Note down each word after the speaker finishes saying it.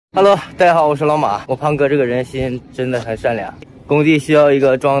Hello， 大家好，我是老马。我胖哥这个人心真的很善良，工地需要一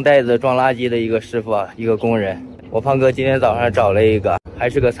个装袋子、装垃圾的一个师傅，一个工人。我胖哥今天早上找了一个，还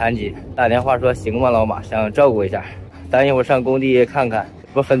是个残疾，打电话说行吗，老马，想照顾一下，咱一会儿上工地看看。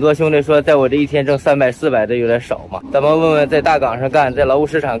不，很多兄弟说，在我这一天挣300、400的有点少嘛，咱们问问在大岗上干、在劳务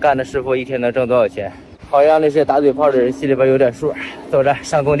市场干的师傅一天能挣多少钱，好让那些打嘴炮的人心里边有点数。走着，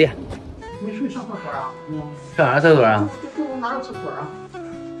上工地。没去上厕所啊？上啥厕所啊？哪有厕所啊？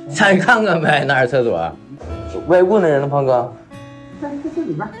上去看看呗，哪有厕所？外雇的人呢，胖哥？在这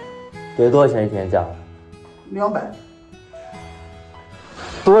里边。给多少钱一天加？200。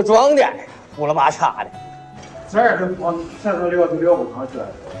多装点，呼啦吧嚓的。这儿就光现在聊不上去。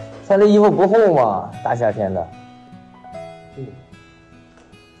穿这衣服不厚吗？大夏天的。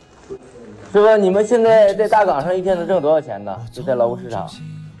师傅，你们现在在大岗上一天能挣多少钱呢？就在劳务市场。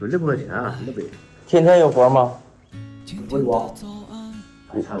就2块钱啊，那呗。天天有活吗？不多。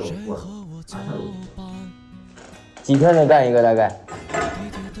还差有活。几天能干一个大概？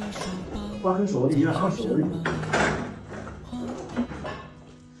我很熟的，因为很熟的。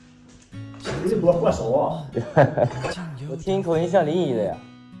你不活熟啊？我听你口音像临沂的呀。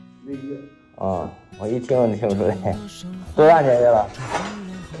临沂。啊，我一听我就听出来。多大年纪了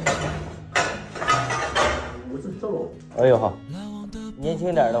？50了。哎呦好，年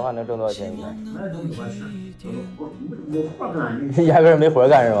轻点的话能挣多少钱一天？那就没事，我活干，压根儿没活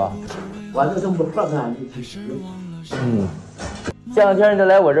干是吧？我这是没活干，这2天你就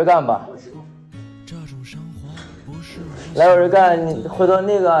来我这干吧。来我这干，你回头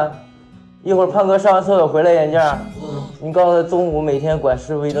那个，一会儿胖哥上完厕所回来眼镜，你告诉他中午每天管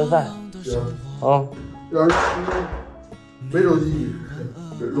师傅一顿饭。行。嗯。要是没手机，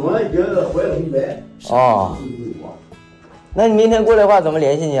弄完一个回来100。哦。那你明天过来的话怎么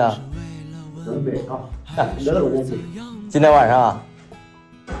联系你啊？准备啊，今天晚上啊？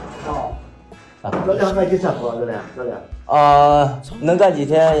这2个几天活？这俩。能干几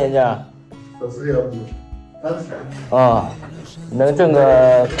天眼镜？都是这个，3天。啊，能挣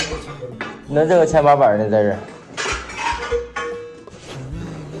个千八百呢，在这。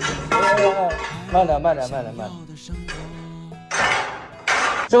慢点。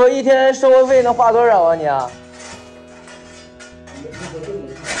师傅，一天生活费能花多少啊你啊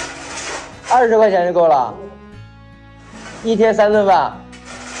？20块钱就够了，一天3顿饭。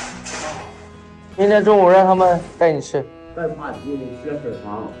明天中午让他们带你吃。带话题学食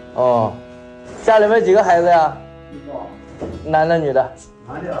堂。哦，家里面几个孩子呀？男的女的？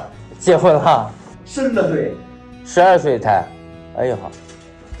男的。结婚了12岁。12岁才。哎呦好。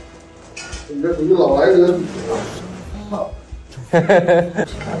你这属于老来得子。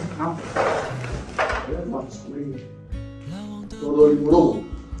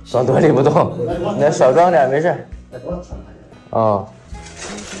装多力不动，那少装点没事。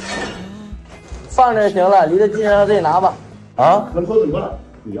放着就行了，离得近让自己拿吧。啊？能头多了，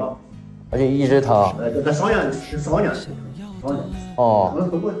不要。我就一直疼。这少年。哦。能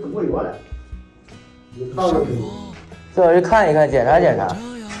通过药了。最好去看一看，检查检查，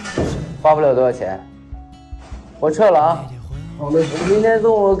花不了多少钱。我撤了啊。好嘞。明天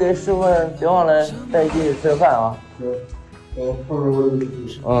中午给师傅别忘了带进去吃个饭啊。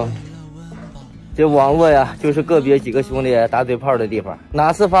这网络呀，就是个别几个兄弟打嘴炮的地方。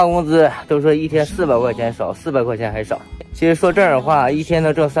哪次发工资都说一天400块钱少，400块钱还少。其实说正儿话，一天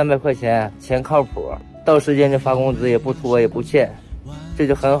能挣300块钱，钱靠谱，到时间就发工资，也不拖也不欠，这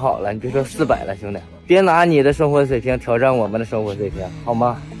就很好了。你别说400了，兄弟，别拿你的生活水平挑战我们的生活水平，好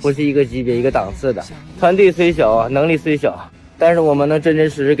吗？不是一个级别一个档次的。团队虽小，能力虽小，但是我们能真真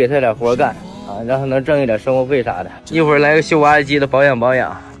实实给他点活干啊，让他能挣一点生活费啥的。一会儿来个修挖机的保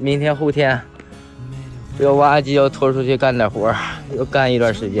养，明天后天这个挖机要拖出去干点活，要干一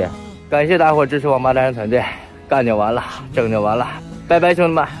段时间。感谢大伙支持网吧大神团队，干就完了，挣就完了。拜拜，兄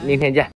弟们，明天见。